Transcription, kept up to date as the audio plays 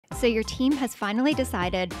So your team has finally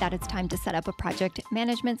decided that it's time to set up a project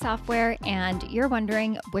management software, and you're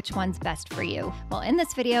wondering which one's best for you. Well, in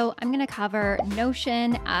this video, I'm going to cover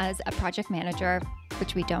Notion as a project manager,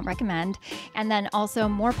 which we don't recommend, and then also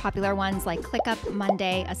more popular ones like ClickUp,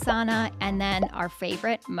 Monday, Asana, and then our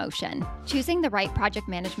favorite, Motion. Choosing the right project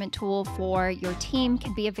management tool for your team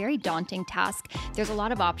can be a very daunting task. There's a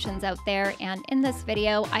lot of options out there, and in this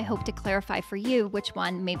video, I hope to clarify for you which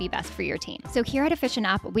one may be best for your team. So here at Efficient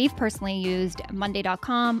App, we've personally used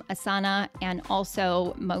Monday.com, Asana, and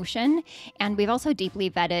also Motion, and we've also deeply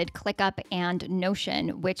vetted ClickUp and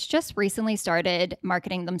Notion, which just recently started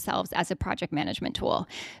marketing themselves as a project management tool.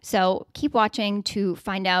 So keep watching to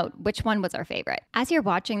find out which one was our favorite. As you're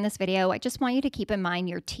watching this video, I just want you to keep in mind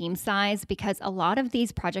your team size, because a lot of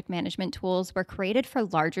these project management tools were created for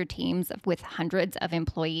larger teams with hundreds of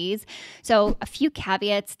employees. So a few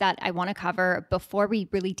caveats that I want to cover before we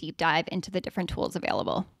really deep dive into the different tools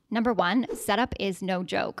available. Number one, setup is no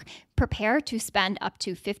joke. Prepare to spend up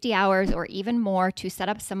to 50 hours or even more to set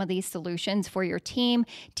up some of these solutions for your team,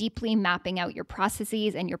 deeply mapping out your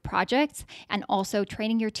processes and your projects, and also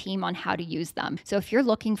training your team on how to use them. So if you're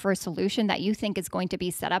looking for a solution that you think is going to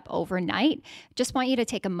be set up overnight, just want you to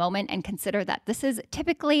take a moment and consider that this is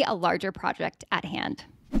typically a larger project at hand.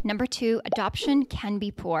 Number two, adoption can be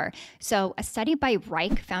poor. So a study by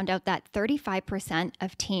Reich found out that 35%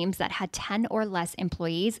 of teams that had 10 or less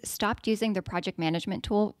employees stopped using their project management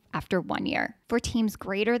tool after 1 year. For teams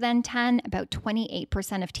greater than 10, about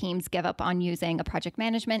 28% of teams give up on using a project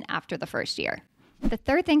management after the first year. The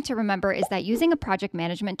third thing to remember is that using a project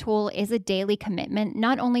management tool is a daily commitment,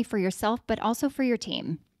 not only for yourself, but also for your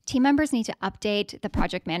team. Team members need to update the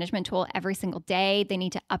project management tool every single day. They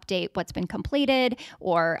need to update what's been completed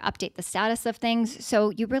or update the status of things. So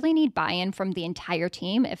you really need buy-in from the entire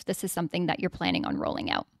team if this is something that you're planning on rolling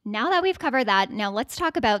out. Now that we've covered that, now let's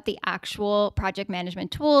talk about the actual project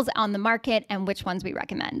management tools on the market and which ones we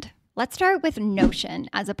recommend. Let's start with Notion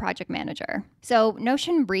as a project manager. So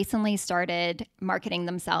Notion recently started marketing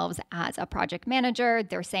themselves as a project manager.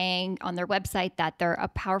 They're saying on their website that they're a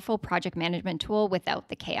powerful project management tool without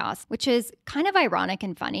the chaos, which is kind of ironic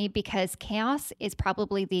and funny because chaos is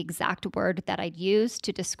probably the exact word that I'd use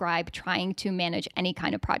to describe trying to manage any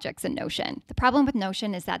kind of projects in Notion. The problem with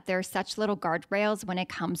Notion is that there's such little guardrails when it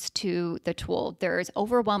comes to the tool. There's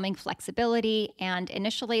overwhelming flexibility, and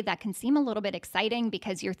initially that can seem a little bit exciting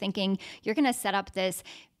because you're thinking you're going to set up this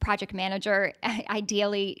project manager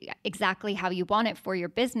ideally exactly how you want it for your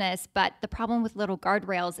business. But the problem with little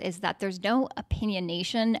guardrails is that there's no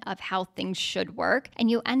opinionation of how things should work.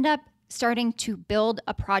 And you end up starting to build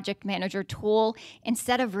a project manager tool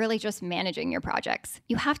instead of really just managing your projects.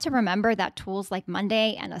 You have to remember that tools like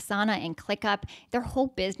Monday and Asana and ClickUp, their whole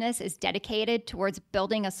business is dedicated towards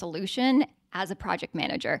building a solution as a project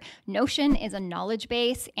manager. Notion is a knowledge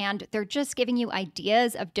base, and they're just giving you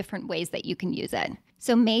ideas of different ways that you can use it.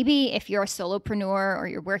 So maybe if you're a solopreneur or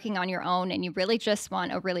you're working on your own and you really just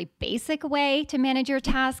want a really basic way to manage your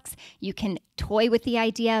tasks, you can toy with the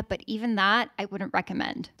idea, but even that I wouldn't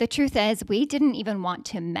recommend. The truth is, we didn't even want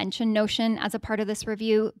to mention Notion as a part of this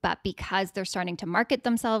review, but because they're starting to market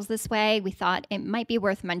themselves this way, we thought it might be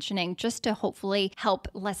worth mentioning just to hopefully help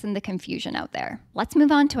lessen the confusion out there. Let's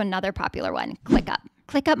move on to another popular one, ClickUp.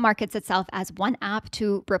 ClickUp markets itself as one app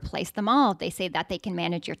to replace them all. They say that they can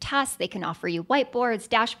manage your tasks, they can offer you whiteboards,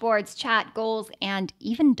 dashboards, chat, goals, and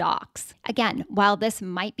even docs. Again, while this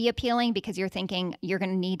might be appealing because you're thinking you're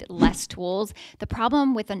going to need less tools, the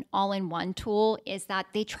problem with an all-in-one tool is that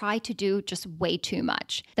they try to do just way too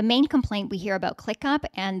much. The main complaint we hear about ClickUp,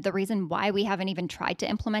 and the reason why we haven't even tried to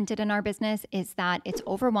implement it in our business, is that it's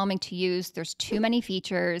overwhelming to use, there's too many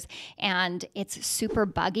features, and it's super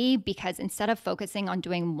buggy because instead of focusing on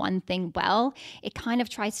doing one thing well, it kind of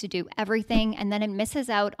tries to do everything, and then it misses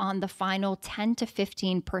out on the final 10 to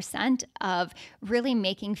 15% of really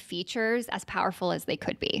making features as powerful as they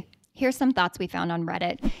could be. Here's some thoughts we found on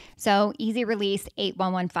Reddit. So Easy Release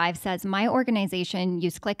 8115 says, my organization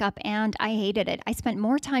used ClickUp and I hated it. I spent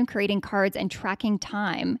more time creating cards and tracking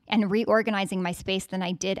time and reorganizing my space than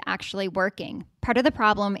I did actually working. Part of the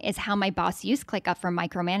problem is how my boss used ClickUp for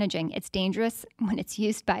micromanaging. It's dangerous when it's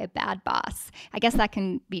used by a bad boss. I guess that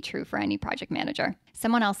can be true for any project manager.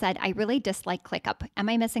 Someone else said, I really dislike ClickUp. Am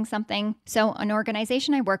I missing something? So an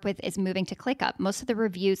organization I work with is moving to ClickUp. Most of the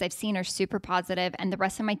reviews I've seen are super positive, and the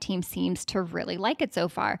rest of my team seems to really like it so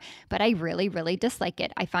far. But I really, really dislike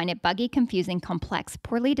it. I find it buggy, confusing, complex,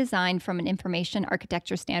 poorly designed from an information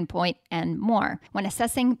architecture standpoint, and more. When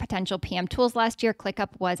assessing potential PM tools last year,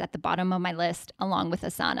 ClickUp was at the bottom of my list. most, along with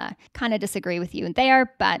Asana. Kind of disagree with you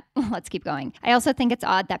there, but let's keep going. I also think it's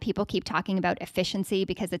odd that people keep talking about efficiency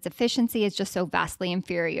because its efficiency is just so vastly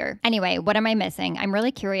inferior. Anyway, what am I missing? I'm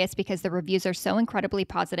really curious because the reviews are so incredibly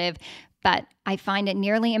positive, but I find it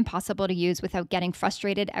nearly impossible to use without getting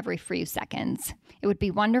frustrated every few seconds. It would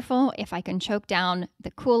be wonderful if I can choke down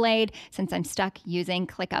the Kool-Aid since I'm stuck using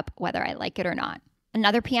ClickUp whether I like it or not.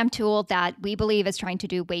 Another PM tool that we believe is trying to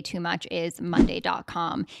do way too much is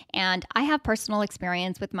Monday.com. And I have personal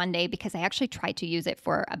experience with Monday because I actually tried to use it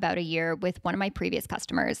for about a year with one of my previous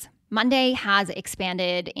customers. Monday has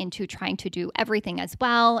expanded into trying to do everything as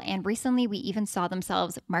well. And recently we even saw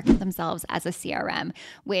themselves market themselves as a CRM,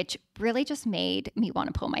 which really just made me want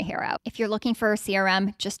to pull my hair out. If you're looking for a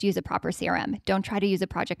CRM, just use a proper CRM. Don't try to use a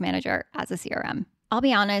project manager as a CRM. I'll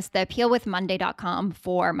be honest, the appeal with Monday.com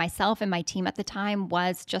for myself and my team at the time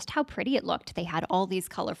was just how pretty it looked. They had all these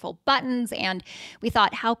colorful buttons, and we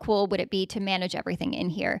thought, how cool would it be to manage everything in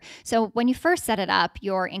here? So when you first set it up,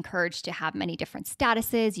 you're encouraged to have many different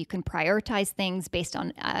statuses. You can prioritize things based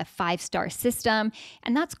on a 5-star system,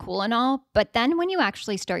 and that's cool and all. But then when you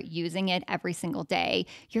actually start using it every single day,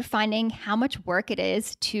 you're finding how much work it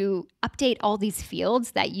is to update all these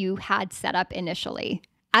fields that you had set up initially.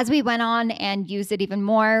 As we went on and used it even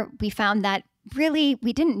more, we found that really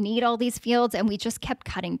we didn't need all these fields and we just kept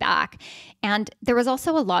cutting back. And there was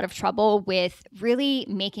also a lot of trouble with really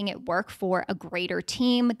making it work for a greater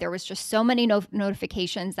team. There was just so many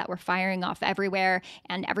notifications that were firing off everywhere,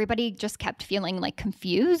 and everybody just kept feeling like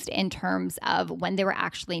confused in terms of when they were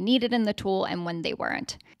actually needed in the tool and when they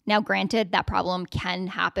weren't. Now, granted, that problem can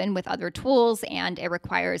happen with other tools and it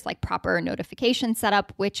requires like proper notification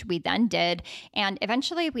setup, which we then did. And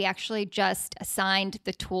eventually we actually just assigned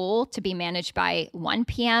the tool to be managed by one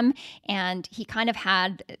PM, and he kind of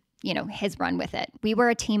had his run with it. We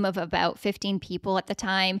were a team of about 15 people at the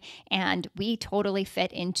time, and we totally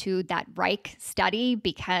fit into that Reich study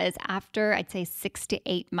because after, I'd say 6 to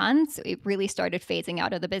 8 months, it really started phasing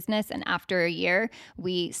out of the business. And after a year,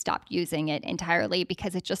 we stopped using it entirely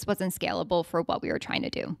because it just wasn't scalable for what we were trying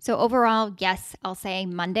to do. So overall, yes, I'll say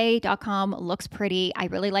Monday.com looks pretty. I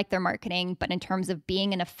really like their marketing, but in terms of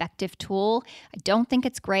being an effective tool, I don't think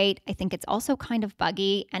it's great. I think it's also kind of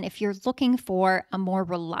buggy. And if you're looking for a more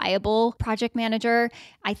reliable project manager,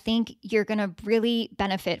 I think you're going to really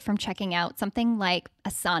benefit from checking out something like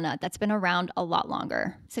Asana that's been around a lot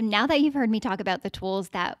longer. So now that you've heard me talk about the tools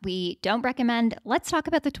that we don't recommend, let's talk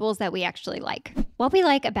about the tools that we actually like. What we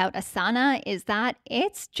like about Asana is that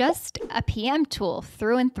it's just a PM tool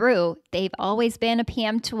through and through. They've always been a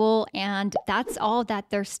PM tool, and that's all that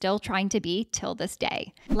they're still trying to be till this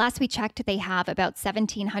day. Last we checked, they have about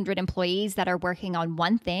 1,700 employees that are working on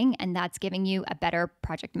one thing, and that's giving you a better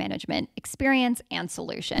project management experience and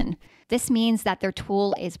solution. This means that their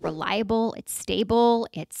tool is reliable, it's stable,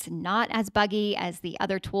 it's not as buggy as the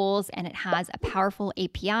other tools, and it has a powerful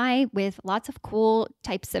API with lots of cool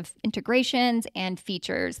types of integrations and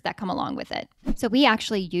features that come along with it. So we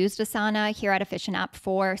actually used Asana here at Efficient App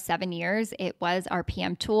for 7 years. It was our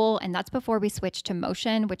PM tool, and that's before we switched to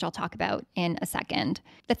Motion, which I'll talk about in a second.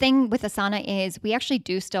 The thing with Asana is we actually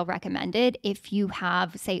do still recommend it if you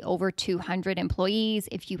have, say, over 200 employees,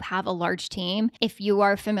 if you have a large team, if you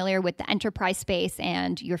are familiar with the enterprise space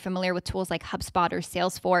and you're familiar with tools like HubSpot or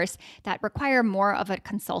Salesforce that require more of a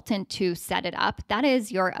consultant to set it up. That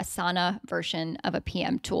is your Asana version of a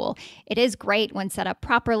PM tool. It is great when set up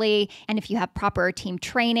properly, and if you have proper team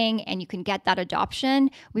training and you can get that adoption,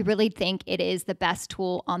 we really think it is the best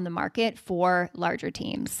tool on the market for larger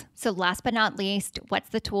teams. So last but not least, what's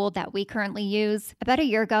the tool that we currently use? About a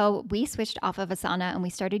year ago, we switched off of Asana and we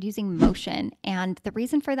started using Motion. And the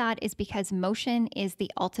reason for that is because Motion is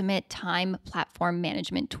the ultimate time platform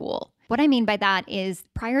management tool. What I mean by that is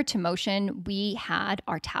prior to Motion, we had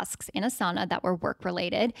our tasks in Asana that were work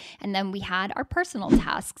related. And then we had our personal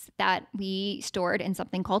tasks that we stored in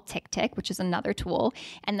something called TickTick, which is another tool.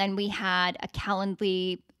 And then we had a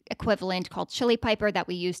Calendly equivalent called Chili Piper that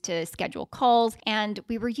we used to schedule calls. And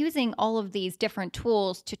we were using all of these different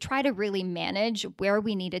tools to try to really manage where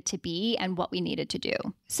we needed to be and what we needed to do.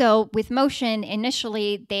 So with Motion,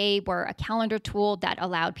 initially, they were a calendar tool that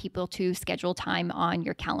allowed people to schedule time on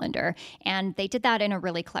your calendar. And they did that in a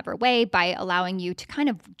really clever way by allowing you to kind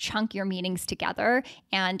of chunk your meetings together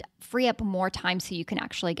and free up more time so you can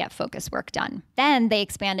actually get focus work done. Then they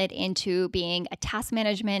expanded into being a task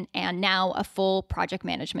management and now a full project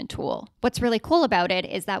management management tool. What's really cool about it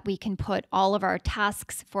is that we can put all of our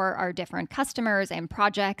tasks for our different customers and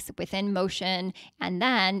projects within Motion, and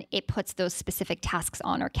then it puts those specific tasks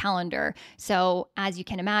on our calendar. So as you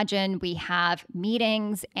can imagine, we have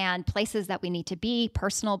meetings and places that we need to be,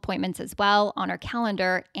 personal appointments as well on our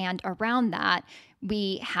calendar, and around that,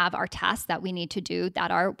 we have our tasks that we need to do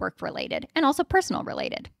that are work related and also personal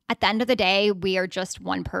related. At the end of the day, we are just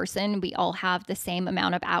one person. We all have the same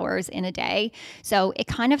amount of hours in a day. So it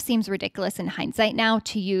kind of seems ridiculous in hindsight now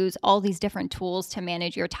to use all these different tools to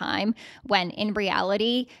manage your time, when in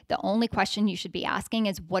reality, the only question you should be asking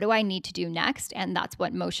is, what do I need to do next? And that's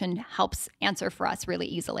what Motion helps answer for us really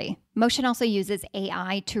easily. Motion also uses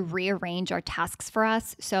AI to rearrange our tasks for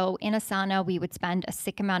us. So in Asana, we would spend a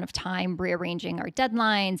sick amount of time rearranging our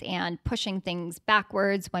deadlines and pushing things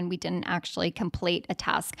backwards when we didn't actually complete a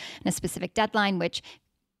task in a specific deadline, which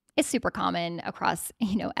is super common across,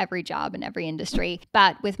 every job and every industry.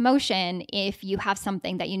 But with Motion, if you have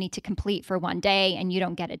something that you need to complete for one day and you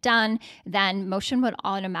don't get it done, then Motion would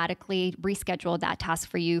automatically reschedule that task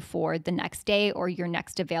for you for the next day or your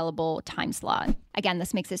next available time slot. Again,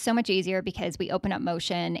 this makes it so much easier because we open up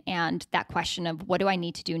Motion and that question of what do I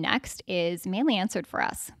need to do next is mainly answered for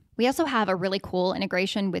us. We also have a really cool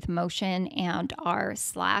integration with Motion and our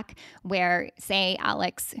Slack where, say,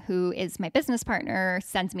 Alex, who is my business partner,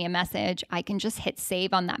 sends me a message. I can just hit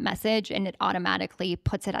save on that message and it automatically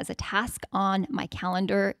puts it as a task on my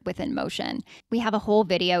calendar within Motion. We have a whole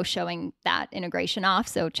video showing that integration off,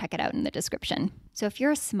 so check it out in the description. So if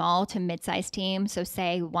you're a small to mid-sized team, so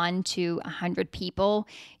say 1 to 100 people,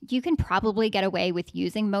 you can probably get away with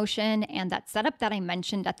using Motion, and that setup that I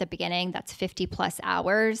mentioned at the beginning, that's 50 plus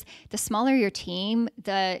hours. The smaller your team,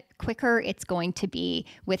 the quicker it's going to be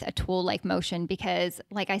with a tool like Motion because,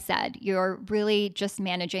 like I said, you're really just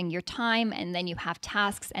managing your time, and then you have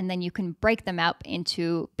tasks, and then you can break them up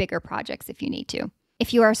into bigger projects if you need to.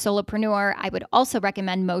 If you are a solopreneur, I would also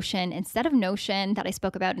recommend Motion instead of Notion that I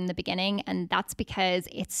spoke about in the beginning, and that's because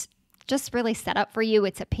it's just really set up for you.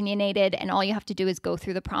 It's opinionated, and all you have to do is go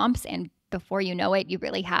through the prompts, and before you know it, you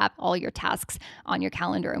really have all your tasks on your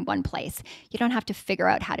calendar in one place. You don't have to figure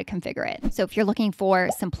out how to configure it. So if you're looking for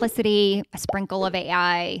simplicity, a sprinkle of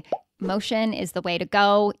AI, Motion is the way to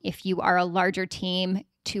go. If you are a larger team,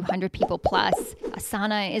 200 people plus,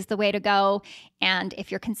 Asana is the way to go. And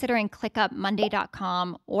if you're considering ClickUp,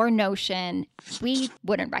 Monday.com, or Notion, we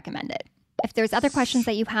wouldn't recommend it. If there's other questions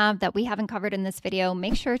that you have that we haven't covered in this video,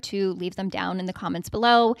 make sure to leave them down in the comments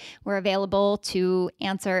below. We're available to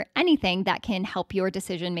answer anything that can help your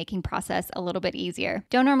decision-making process a little bit easier.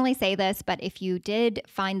 Don't normally say this, but if you did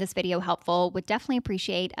find this video helpful, would definitely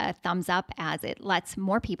appreciate a thumbs up as it lets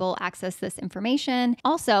more people access this information.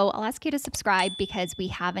 Also, I'll ask you to subscribe because we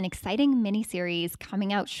have an exciting mini-series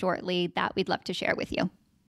coming out shortly that we'd love to share with you.